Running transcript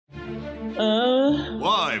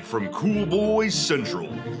Live from Cool Boys Central.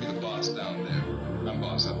 You're the boss down there. I'm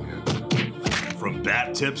boss up here. From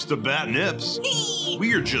bat tips to bat nips,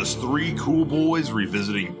 we are just three cool boys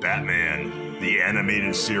revisiting Batman, the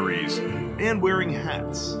animated series, and wearing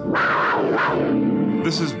hats.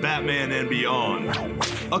 This is Batman and Beyond,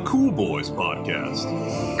 a Cool Boys podcast.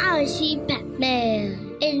 I see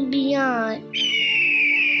Batman and Beyond.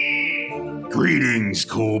 Greetings,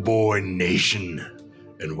 Cool Boy Nation,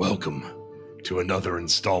 and welcome to another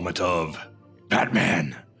installment of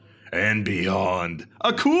Batman and Beyond,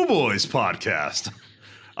 a Cool Boys podcast.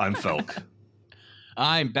 I'm Felk.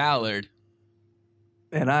 I'm Ballard.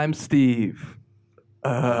 And I'm Steve.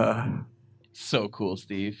 So cool,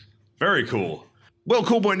 Steve. Very cool. Well,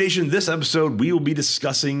 Cool Boy Nation, this episode we will be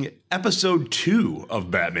discussing episode 2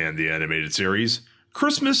 of Batman the Animated Series,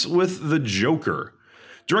 Christmas with the Joker.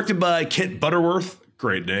 Directed by Kent Butterworth,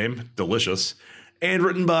 great name, delicious, and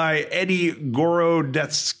written by Eddie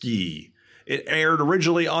Gorodetsky. It aired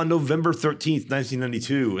originally on November 13th,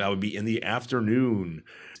 1992. That would be in the afternoon.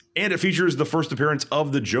 And it features the first appearance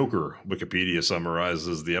of the Joker. Wikipedia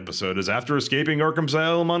summarizes the episode as after escaping Arkham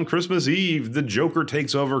Asylum on Christmas Eve, the Joker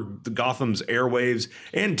takes over Gotham's airwaves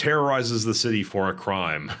and terrorizes the city for a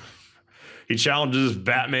crime. He challenges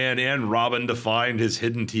Batman and Robin to find his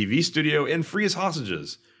hidden TV studio and free his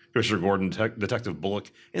hostages, Commissioner Gordon, Detective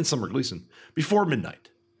Bullock, and Summer Gleason, before midnight.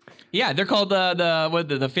 Yeah, they're called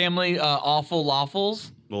the family Awful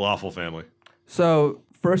Lawfuls. The Lawful family. So,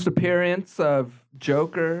 first appearance of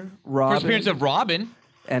Joker, Robin. First appearance of Robin.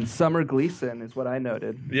 And Summer Gleason is what I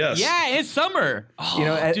noted. Yes. Yeah, it's Summer. Oh, You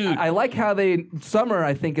know, dude. I like how Summer,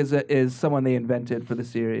 I think, is someone they invented for the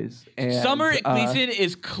series. And, Summer Gleason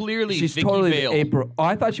is clearly she's Vicky totally Vale. the April. Oh,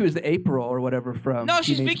 I thought she was the April or whatever from. No,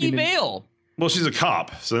 she's Teenage Vicky Mutant- Vale. Well, she's a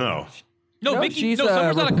cop, so no. No, she's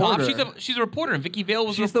Summer's not a cop. reporter. She's a reporter, and Vicky Vale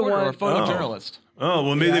was She's a the reporter or a one- photojournalist. Oh,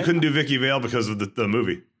 well, maybe Yeah, they couldn't do Vicky Vale because of the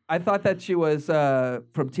movie. I thought that she was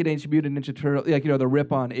from Teenage Mutant Ninja Turtle, like, you know, the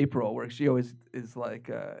rip on April, where she always is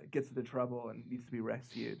like gets into trouble and needs to be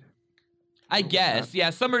rescued. I guess. Yeah,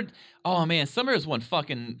 Summer. Oh, man. Summer is one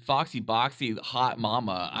fucking foxy, boxy, hot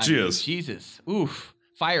mama. She is. Jesus. Oof.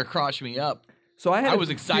 Fire crotched me up. So I was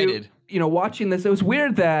excited. You know, watching this, it was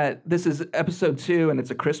weird that this is episode 2 and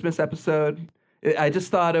it's a Christmas episode. I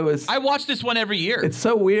just thought it was. I watch this one every year. It's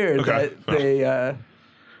so weird Okay. that they.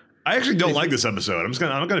 I actually don't like this episode. I'm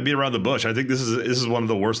not gonna beat around the bush. I think this is one of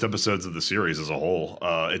the worst episodes of the series as a whole.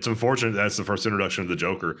 It's unfortunate that's the first introduction of the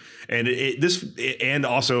Joker, and and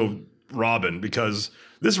also Robin, because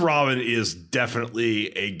this Robin is definitely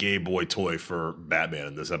a gay boy toy for Batman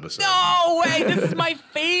in this episode. No way! This is my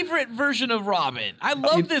favorite version of Robin. I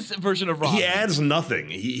love this version of Robin. He adds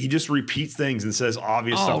nothing. He just repeats things and says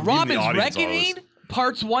obvious stuff. Robin's Even the audience Reckoning, knows.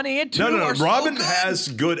 parts 1 and 2 No. are Robin so good. has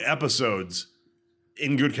good episodes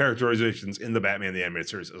in good characterizations in the Batman the Animated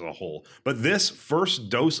Series as a whole. But this first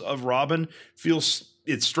dose of Robin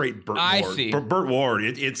it's straight Burt I Ward. see. Burt Ward.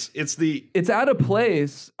 It's out of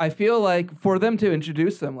place. I feel like for them to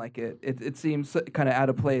introduce them like it seems kind of out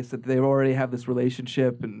of place that they already have this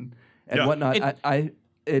relationship and Yeah. whatnot.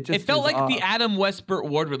 It just It felt is like the off. Adam West Burt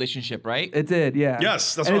Ward relationship, right? It did, yeah.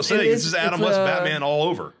 Yes, that's And what I'm saying. This is Adam West Batman all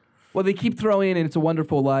over. Well, they keep throwing in "It's a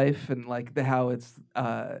Wonderful Life" and like how it's.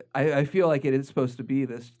 I feel like it is supposed to be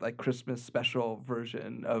this like Christmas special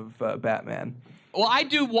version of Batman. Well, I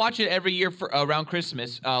do watch it every year for around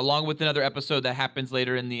Christmas, along with another episode that happens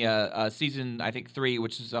later in the season, I think 3,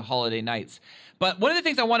 which is Holiday Nights. But one of the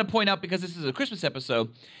things I want to point out, because this is a Christmas episode,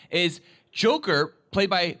 is Joker, played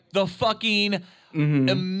by the fucking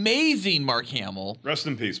amazing Mark Hamill. Rest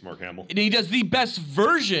in peace, Mark Hamill. And he does the best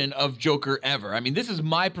version of Joker ever. I mean, this is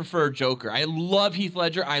my preferred Joker. I love Heath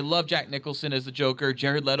Ledger. I love Jack Nicholson as the Joker.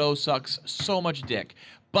 Jared Leto sucks so much dick.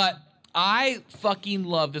 But I fucking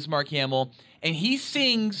love this Mark Hamill. And he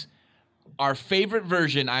sings our favorite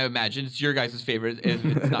version, I imagine, it's your guys' favorite, if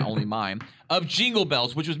it's not only mine, of Jingle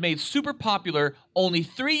Bells, which was made super popular only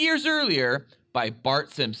 3 years earlier by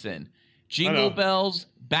Bart Simpson. Jingle Bells,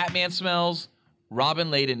 Batman Smells,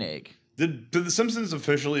 Robin laid an egg. Did the Simpsons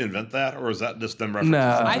officially invent that, or is that just them referencing?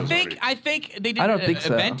 No. something I already? think they I don't didn't think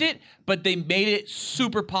so. invent it, but they made it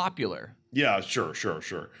super popular. Yeah, sure.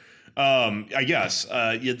 I guess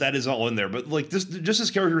yeah, that is all in there. But like this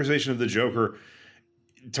characterization of the Joker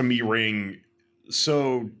to me rang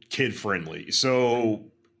so kid friendly, so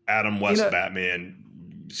Adam West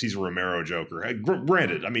Batman, Cesar Romero Joker.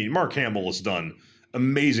 Granted, I mean Mark Hamill has done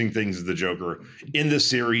amazing things as the Joker in this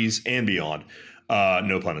series and beyond.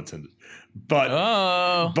 No pun intended.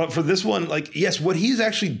 But for this one, like, yes, what he's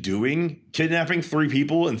actually doing, kidnapping 3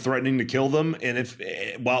 people and threatening to kill them, and if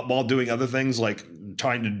while doing other things like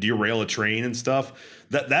trying to derail a train and stuff,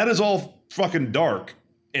 that is all fucking dark.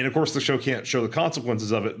 And of course, the show can't show the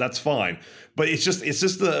consequences of it. That's fine. But it's just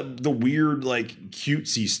the weird, like,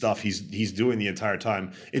 cutesy stuff he's doing the entire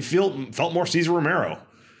time. It felt more Cesar Romero.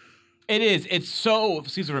 It is. It's so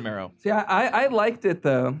Cesar Romero. See, I liked it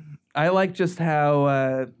though. I like just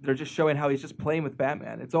how they're just showing how he's just playing with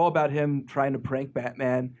Batman. It's all about him trying to prank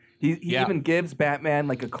Batman. He even gives Batman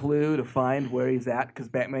like a clue to find where he's at because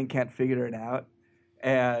Batman can't figure it out.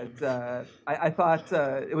 And I thought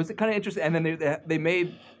it was kind of interesting. And then they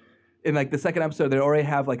made, in like the second episode, they already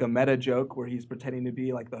have like a meta joke where he's pretending to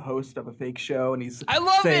be like the host of a fake show, and he's I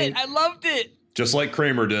loved it. Just like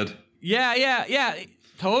Kramer did. Yeah.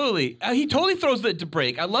 Totally. He totally throws it to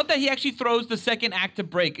break. I love that he actually throws the second act to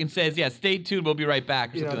break and says, "Yeah, stay tuned. We'll be right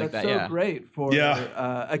back." Or something like that. That's so great for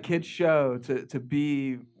a kid's show to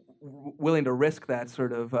be willing to risk that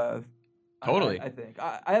sort of. Totally. I think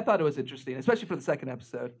I thought it was interesting, especially for the second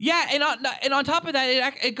episode. Yeah, and on top of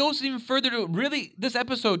that, it goes even further to really, this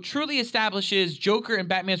episode truly establishes Joker and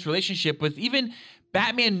Batman's relationship, with even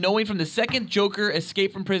Batman knowing from the second Joker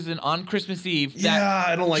escaped from prison on Christmas Eve that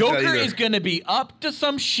I don't like Joker that either. is gonna be up to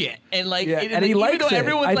some shit, and like, and he likes even though it.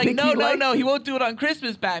 everyone's I like, think no, he won't do it on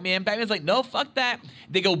Christmas, Batman. Batman's like, no, fuck that.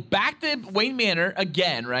 They go back to Wayne Manor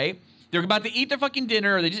again, right? They're about to eat their fucking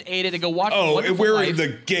dinner, or they just ate it. They go watch. And wearing the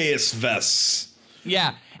gayest vests.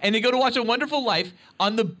 Yeah, and they go to watch A Wonderful Life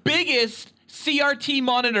on the biggest CRT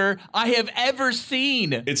monitor I have ever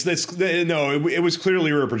seen. It was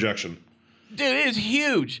clearly rear projection. Dude, it is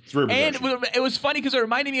huge. It's rear and projection. it was funny because it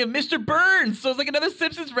reminded me of Mr. Burns. So it's like another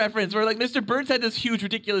Simpsons reference where like Mr. Burns had this huge,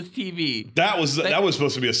 ridiculous TV. That was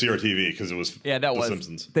supposed to be a CRTV because it was The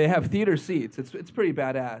Simpsons. They have theater seats. It's pretty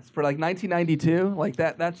badass for like 1992. Like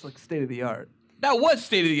that's like state of the art. That was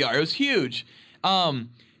state of the art. It was huge. And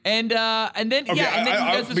then he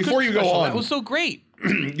does this before you go special. on, that was so great.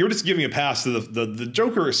 You're just giving a pass to the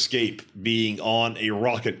Joker escape being on a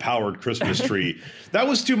rocket-powered Christmas tree. That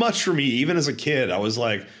was too much for me, even as a kid. I was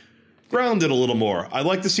like, ground it a little more. I'd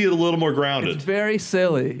like to see it a little more grounded. It's very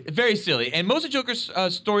silly. Very silly. And most of Joker's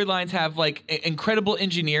storylines have like incredible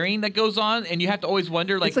engineering that goes on, and you have to always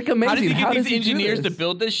wonder, like, It's like amazing. how does he How get does these he do engineers this? to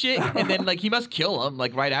build this shit? And then like he must kill them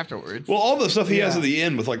like right afterwards. Well, all the stuff he has at the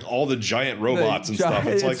end with like all the giant robots and stuff.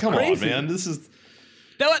 It's like, come crazy. on, man. This is...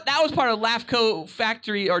 That was part of LAFCO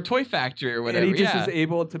factory or Toy Factory or whatever. And he just is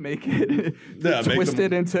able to make it twist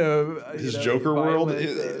it into his Joker world.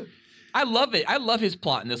 I love it. I love his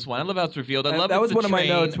plot in this one. I love how it's revealed. I love that was the one of my train.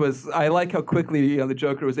 notes. Was I like how quickly the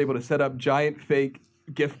Joker was able to set up giant fake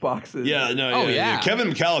gift boxes. Yeah.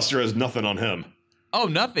 Kevin McAllister has nothing on him. Oh,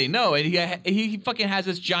 nothing. No, and he fucking has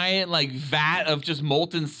this giant like vat of just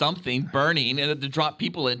molten something burning and to drop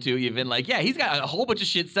people into. Even like, yeah, he's got a whole bunch of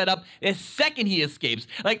shit set up. The second he escapes,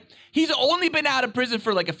 like he's only been out of prison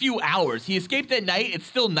for like a few hours. He escaped at night. It's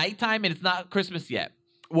still nighttime and it's not Christmas yet.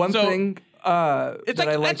 One thing. It's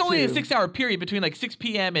like that's only a 6-hour period between like 6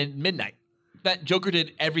 p.m. and midnight. That Joker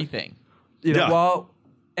did everything.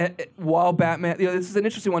 While Batman, this is an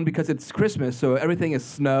interesting one because it's Christmas, so everything is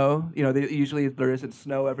snow. Usually there isn't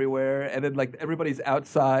snow everywhere, and then like everybody's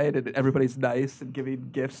outside and everybody's nice and giving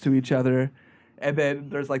gifts to each other, and then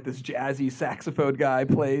there's like this jazzy saxophone guy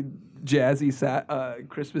playing jazzy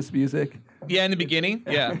Christmas music. Yeah, in the beginning.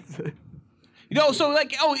 Yeah. So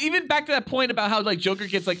like, even back to that point about how like Joker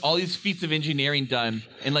gets like all these feats of engineering done,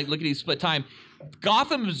 and like look at his split time.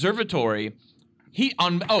 Gotham Observatory.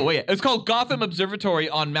 It's called Gotham Observatory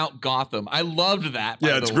on Mount Gotham. I loved that.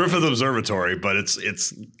 Yeah, it's Griffith Observatory, but it's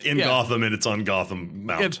in Gotham and it's on Gotham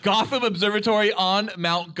Mount. It's Gotham Observatory on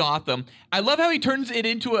Mount Gotham. I love how he turns it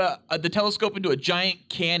into the telescope into a giant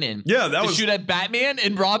cannon. Yeah, that was shoot at Batman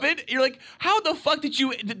and Robin. You're like, how the fuck did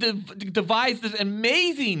you devise this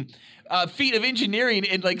amazing feat of engineering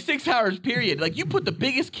in like 6 hours period? Like you put the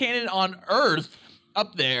biggest cannon on Earth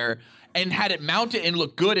up there and had it mounted and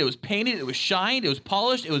look good. It was painted, it was shined, it was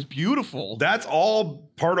polished, it was beautiful. That's all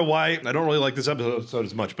part of why I don't really like this episode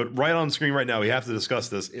as much, but right on screen right now, we have to discuss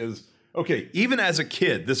this is, okay, even as a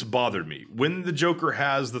kid, this bothered me. When the Joker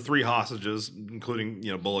has the 3 hostages, including,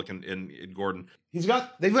 Bullock and Gordon, they've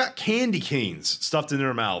got candy canes stuffed in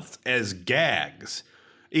their mouths as gags.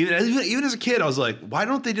 Even as a kid, I was like, why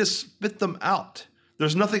don't they just spit them out?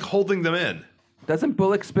 There's nothing holding them in. Doesn't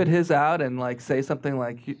Bullock spit his out and like say something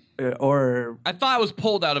like, or I thought it was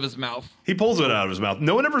pulled out of his mouth. He pulls it out of his mouth.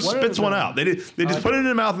 No one ever What spits is one it? out. They just put it in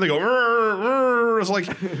their mouth and they go. "Rrr, rrr." It's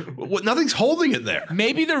like nothing's holding it there.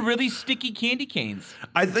 Maybe they're really sticky candy canes.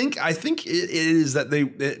 I think it is that they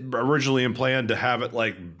originally planned to have it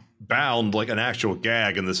like bound like an actual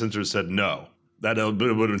gag, and the censors said no. That would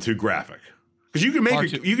have been too graphic. Because you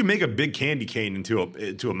can make a big candy cane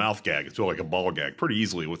into a mouth gag, into like a ball gag, pretty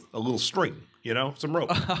easily with a little string, some rope.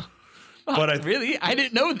 But Really? I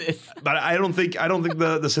didn't know this. But I don't think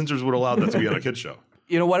the censors would allow that to be on a kid's show.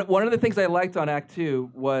 one of the things I liked on Act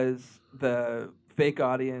 2 was the fake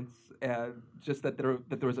audience and just that there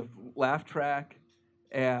was a laugh track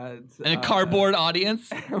and And a cardboard audience.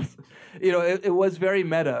 it was very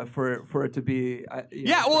meta for it to be.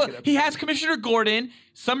 Yeah, well, he has Commissioner Gordon,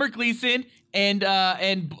 Summer Gleason, and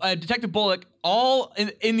Detective Bullock all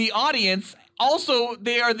in the audience. Also,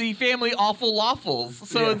 they are the family awful lawfuls.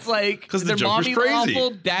 So Yeah. it's like 'Cause the they're Joker's mommy crazy. awful,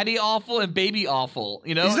 daddy awful, and baby awful.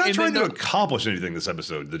 He's not And trying then to accomplish anything this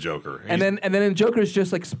episode, the Joker. And then in Joker's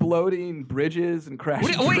just like exploding bridges and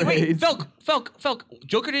crashing Wait, trains. Felk.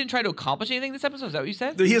 Joker didn't try to accomplish anything this episode. Is that what you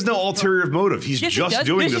said? he has no ulterior motive. He's Yes, he just does.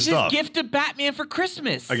 doing this the is stuff. his gift to Batman for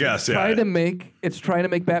Christmas. I guess, yeah. trying to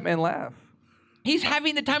make Batman laugh. He's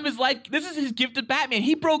having the time of his life. This is his gift to Batman.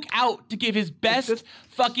 He broke out to give his best just-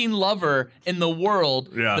 fucking lover in the world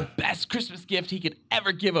Yeah. the best Christmas gift he could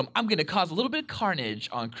ever give him. I'm going to cause a little bit of carnage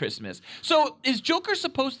on Christmas. So is Joker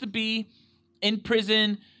supposed to be in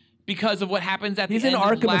prison because of what happens at He's the in end of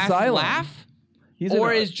Arkham Last Asylum. Laugh? He's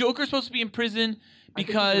Or in is Joker supposed to be in prison I think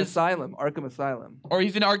he's in because... Arkham Asylum. Or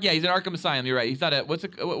he's in Arkham Asylum. You're right. He's not at what's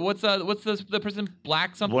the prison?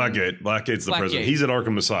 Black something. Blackgate's the prison. Blackgate. He's at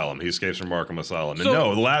Arkham Asylum. He escapes from Arkham Asylum. And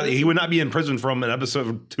So- he would not be in prison from an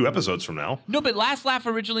episode, 2 episodes from now. No, but Last Laugh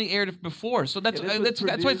originally aired before, so that's Yeah, this was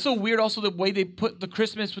that's why it's so weird. Also, the way they put the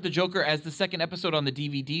Christmas with the Joker as the second episode on the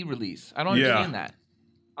DVD release. I don't Yeah. understand that.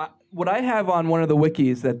 What I have on one of the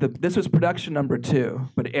wikis that this was production number 2,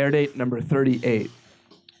 but air date number 38.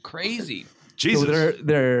 Crazy. Jesus. So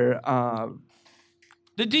they're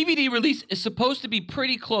The DVD release is supposed to be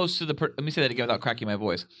pretty close to the. Let me say that again without cracking my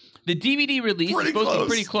voice. The DVD release Pretty is supposed to close. be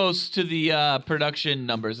pretty close to the production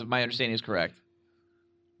numbers, if my understanding is correct.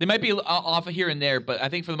 They might be off here and there, but I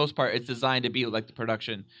think for the most part, it's designed to be like the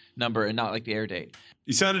production number and not like the air date.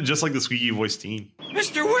 You sounded just like the squeaky voice teen.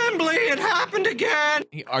 Mr. Wembley, it happened again.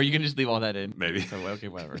 Are you gonna just leave all that in? Maybe. So, okay,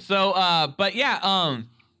 whatever. So, but yeah,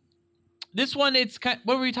 this one, it's kind.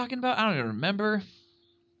 What were we talking about? I don't even remember.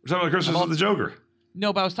 We're talking about Christmas with the Joker.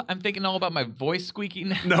 No, but I'm thinking all about my voice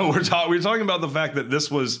squeaking. No, we're talking about the fact that this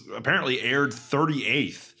was apparently aired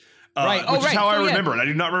 38th. Right. Oh, which is right. how I So, yeah. remember it. I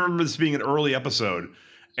do not remember this being an early episode.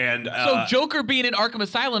 And So Joker being in Arkham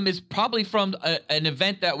Asylum is probably from an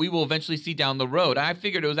event that we will eventually see down the road. I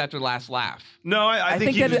figured it was after Last Laugh. no, I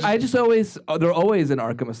think he that they're always in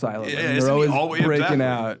Arkham Asylum. Yeah, and isn't they're he always always- breaking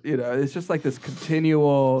exactly. out. It's just like this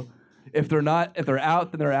continual. If they're out,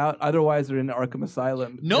 then they're out. Otherwise, they're in Arkham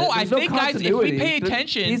Asylum. No, I There's think, guys, if we continuity. pay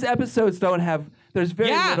attention- these episodes don't have. There's very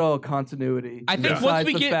Yeah. little continuity. I think Yeah. once besides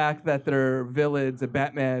we the get fact that they're villains and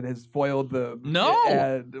Batman has foiled them. No.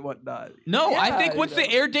 and whatnot. No, I Yeah, think once you the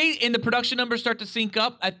know. air date and the production numbers start to sync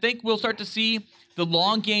up, I think we'll start to see the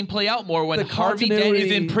long game play out more when The Harvey Dent is in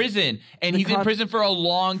continuity- prison and he's in prison for a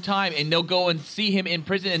long time and they'll go and see him in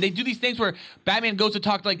prison and they do these things where Batman goes to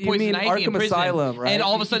talk to like You Poison mean Ivy in Arkham prison Asylum, right? and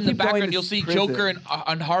all of a You sudden in the keep going background to you'll see prison. Joker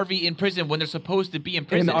and Harvey in prison when they're supposed to be in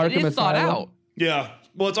prison. Arkham It is thought Asylum? out. Yeah.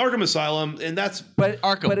 Well, it's Arkham Asylum, and that's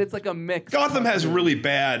Arkham. But it's like a mix. Gotham has really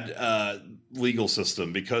bad legal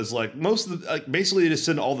system because like most of the basically they just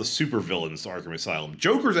send all the supervillains to Arkham Asylum.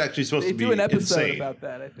 Joker's actually supposed They to be do an episode insane. about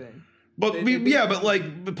that, I think. But They do. yeah, but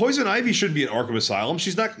like Poison Ivy should be in Arkham Asylum.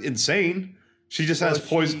 She's not insane. She just has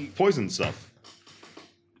Well, poison stuff.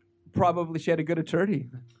 Probably she had a good attorney.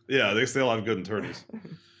 Yeah, they still have good attorneys.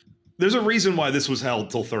 There's a reason why this was held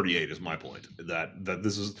till 38 is my point. That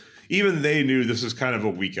this is even they knew this is kind of a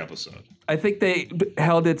weak episode. I think they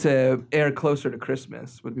held it to air closer to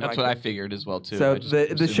Christmas. Would be That's my what I guess. figured as well too. So I just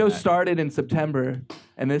the assumed show that. started in September,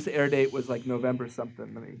 and this air date was like November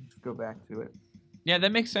something. Let me go back to it. Yeah,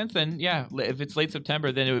 that makes sense then. Yeah, if it's late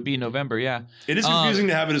September, then it would be November. Yeah. It is confusing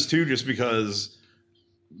to have it as 2 just because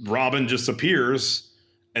Robin just appears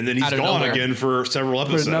and then he's Out of gone nowhere. again for several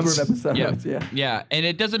episodes. For a number of episodes, yeah. Yeah, and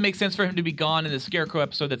it doesn't make sense for him to be gone in the Scarecrow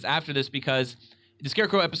episode that's after this because the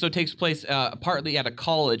Scarecrow episode takes place partly at a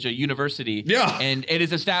college, a university. Yeah. And it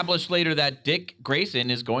is established later that Dick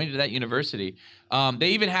Grayson is going to that university. They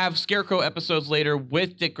even have Scarecrow episodes later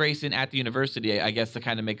with Dick Grayson at the university, I guess, to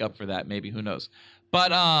kind of make up for that. Maybe, who knows?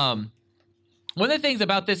 But One of the things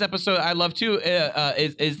about this episode I love too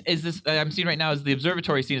is this I'm seeing right now is the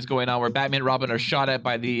observatory scene is going on where Batman and Robin are shot at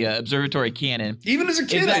by the observatory cannon. Even as a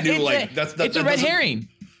kid, I knew like that's it's a red herring.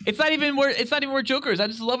 It's not even where Joker is. I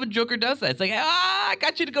just love when Joker does that. It's like, I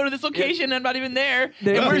got you to go to this location. And I'm not even there.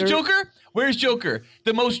 And where's Joker? Where's Joker?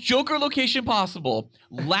 The most Joker location possible.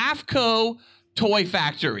 LAFCO Toy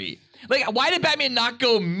Factory. Like, why did Batman not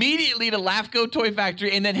go immediately to LAFCO Toy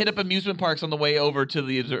Factory and then hit up amusement parks on the way over to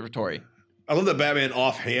the observatory? I love that Batman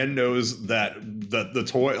offhand knows that the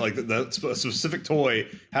toy, like that specific toy,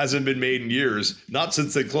 hasn't been made in years. Not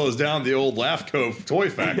since they closed down the old LAFCO toy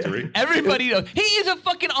factory. Everybody knows. He is a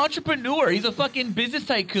fucking entrepreneur. He's a fucking business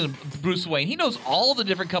tycoon, Bruce Wayne. He knows all the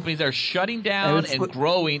different companies that are shutting down and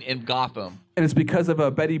growing in Gotham. And it's because of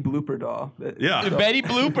a Betty Blooper doll. Yeah. Betty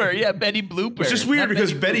Blooper. Yeah, Betty Blooper. It's just weird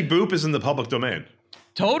because Betty Boop is in the public domain.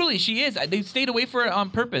 Totally, she is. They stayed away from it on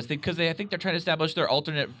purpose because I think they're trying to establish their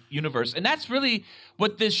alternate universe, and that's really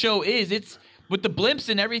what this show is. It's with the blimps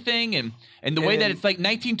and everything, and the way that it's like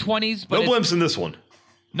 1920s. But no blimps in this one.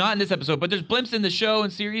 Not in this episode, but there's blimps in the show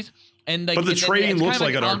and series, and like. But the train looks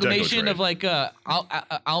like an Art Deco amalgamation of like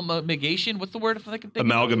amalgamation. What's the word for like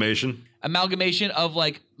amalgamation? Amalgamation of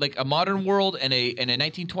like a modern world and a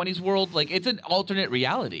 1920s world. Like it's an alternate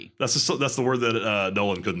reality. That's the word that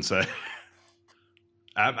Nolan couldn't say.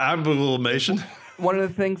 Amalgamation. One of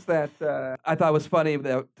the things that I thought was funny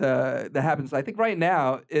that happens, I think right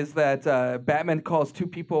now, is that Batman calls two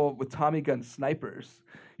people with Tommy guns snipers.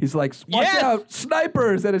 He's like, watch out,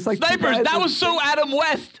 snipers! And it's like snipers. That was so Adam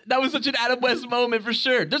West. That was such an Adam West moment for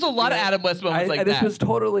sure. There's a lot of Adam West moments like that. This was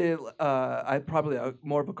totally, probably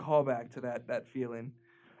more of a callback to that feeling.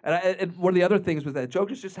 And one of the other things was that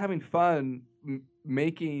Joker's just having fun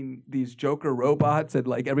making these Joker robots and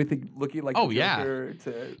like everything looking like Joker.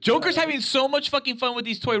 Joker's having so much fucking fun with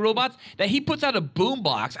these toy robots that he puts out a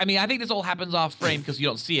boombox. I mean, I think this all happens off frame because you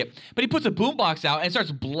don't see it, but he puts a boombox out and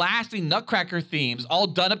starts blasting Nutcracker themes, all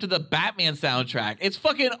done up to the Batman soundtrack. It's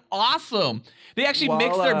fucking awesome. They actually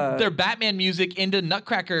mix their Batman music into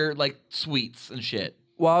Nutcracker like suites and shit.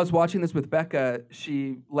 While I was watching this with Becca,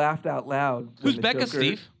 she laughed out loud. Who's Becca,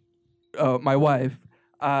 Steve? Oh, my wife.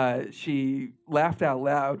 She laughed out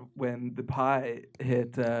loud when the pie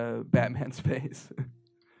hit Batman's face.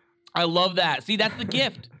 I love that. See, that's the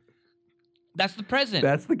gift. That's the present.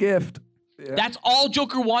 That's the gift. Yeah. That's all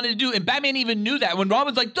Joker wanted to do, and Batman even knew that. When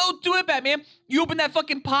Robin's like, "Don't do it, Batman! You open that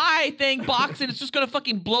fucking pie thing box, and it's just gonna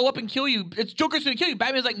fucking blow up and kill you. It's Joker's gonna kill you."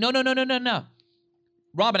 Batman's like, "No.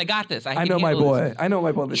 Robin, I got this. I know my boy. I know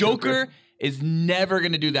my boy. Joker is never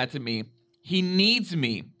gonna do that to me. He needs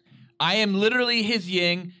me. I am literally his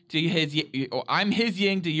yin to his. I'm his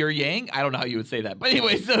yin to your yang. I don't know how you would say that, but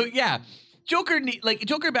anyway. So yeah, Joker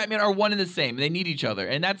and Batman are one and the same. They need each other,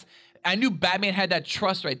 and that's. I knew Batman had that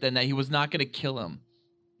trust right then that he was not gonna kill him,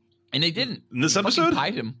 and they didn't. In this episode,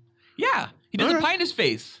 pied him. Yeah, he does a pie in his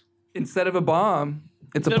face instead of a bomb.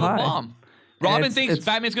 It's a pie. Of a bomb. Robin thinks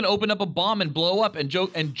Batman's gonna open up a bomb and blow up, and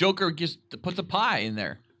Joker just puts a pie in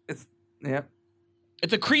there. It's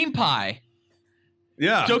a cream pie.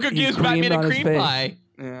 Yeah. Joker gives Batman a cream pie.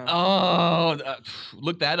 Yeah. Oh,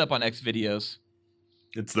 look that up on X videos.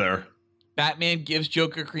 It's there. Batman gives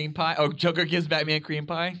Joker cream pie. Oh, Joker gives Batman cream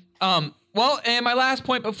pie. Well, and my last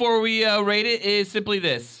point before we rate it is simply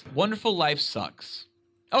this: Wonderful Life sucks.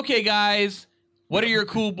 Okay, guys. What are your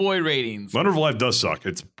cool boy ratings? Wonderful Life does suck.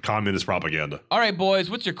 It's communist propaganda. All right, boys.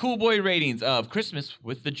 What's your cool boy ratings of Christmas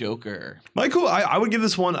with the Joker? I would give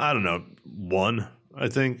this one, I don't know, 1, I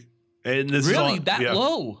think. And this really? is that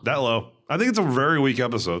low? That low. I think it's a very weak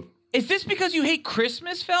episode. Is this because you hate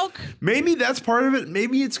Christmas, Felk? Maybe that's part of it.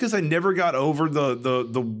 Maybe it's because I never got over the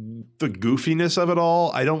goofiness of it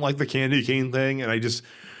all. I don't like the candy cane thing, and I just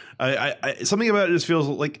something about it just feels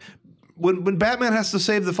like when Batman has to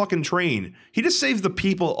save the fucking train, he just saves the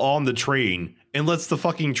people on the train and lets the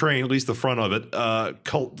fucking train, at least the front of it,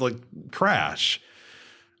 crash.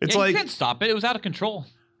 It's like you can't stop it. It was out of control.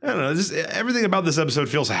 I don't know. Just everything about this episode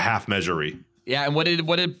feels half measury. Yeah, and what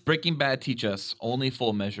did Breaking Bad teach us? Only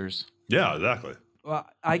full measures. Yeah, exactly. Well,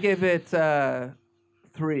 I gave it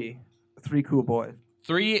 3 cool boys.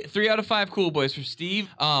 3 out of 5 cool boys for Steve.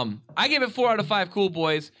 I give it 4 out of 5 cool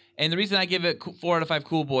boys, and the reason I give it 4 out of 5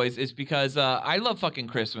 cool boys is because I love fucking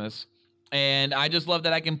Christmas, and I just love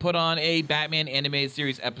that I can put on a Batman animated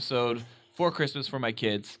series episode for Christmas for my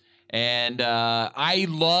kids. And I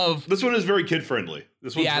love this one is very kid friendly.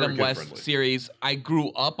 The Adam West series. I grew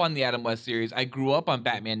up on the Adam West series. I grew up on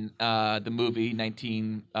Batman, the movie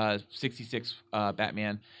 1966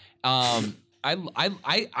 Batman.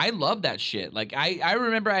 I love that shit. Like I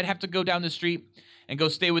remember I'd have to go down the street and go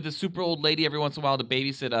stay with this super old lady every once in a while to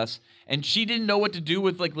babysit us. And she didn't know what to do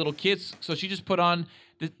with like little kids, so she just put on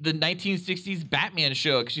the 1960s Batman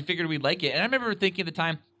show because she figured we'd like it. And I remember thinking at the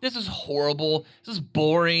time, this is horrible. This is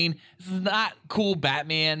boring. This is not cool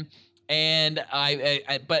Batman. And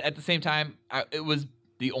but at the same time, it was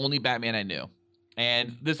the only Batman I knew.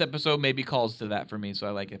 And this episode maybe calls to that for me, so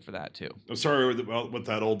I like it for that too. I'm sorry about what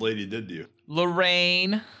that old lady did to you.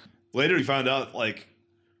 Lorraine. Later, we found out, like,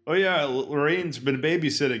 oh yeah, Lorraine's been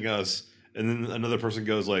babysitting us. And then another person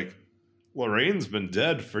goes like, Lorraine's been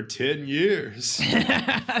dead for 10 years.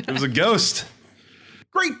 It was a ghost.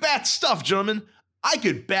 Great bat stuff, gentlemen. I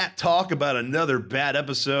could bat talk about another bat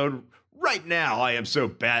episode. Right now, I am so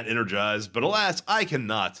bat energized, but alas, I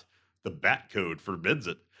cannot. The bat code forbids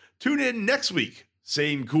it. Tune in next week.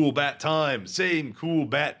 Same cool bat time, same cool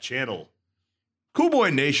bat channel. Cool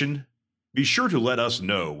Boy Nation, be sure to let us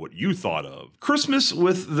know what you thought of Christmas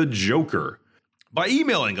with the Joker by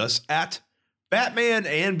emailing us at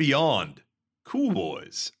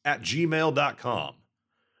batmanandbeyondcoolboys@gmail.com.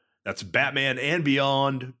 That's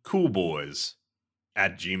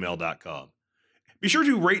batmanandbeyondcoolboys@gmail.com. Be sure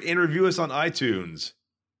to rate and review us on iTunes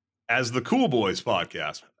as the Cool Boys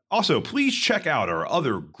Podcast. Also, please check out our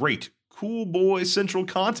other great Cool Boy Central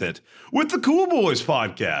content with the Cool Boys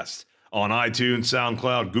Podcast on iTunes,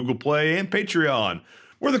 SoundCloud, Google Play, and Patreon,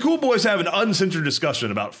 where the Cool Boys have an uncensored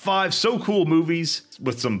discussion about 5 so cool movies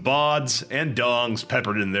with some bods and dongs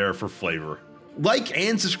peppered in there for flavor. Like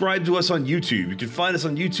and subscribe to us on YouTube. You can find us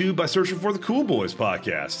on YouTube by searching for the Cool Boys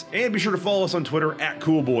Podcast. And be sure to follow us on Twitter at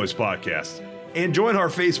Cool Boys Podcast. And join our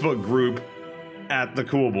Facebook group at the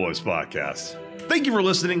Cool Boys Podcast. Thank you for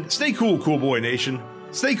listening. Stay cool, Cool Boy Nation.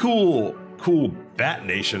 Stay cool, Cool Bat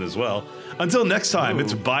Nation as well. Until next time,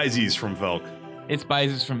 it's Byzies from Felk. It's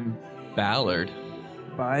Byzies from Ballard.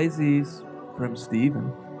 Byzies from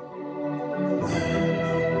Steven.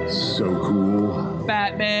 So cool.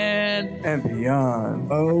 Batman. And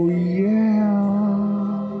beyond. Oh, yeah.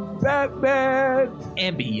 Batman.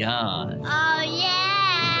 And beyond. Oh, yeah.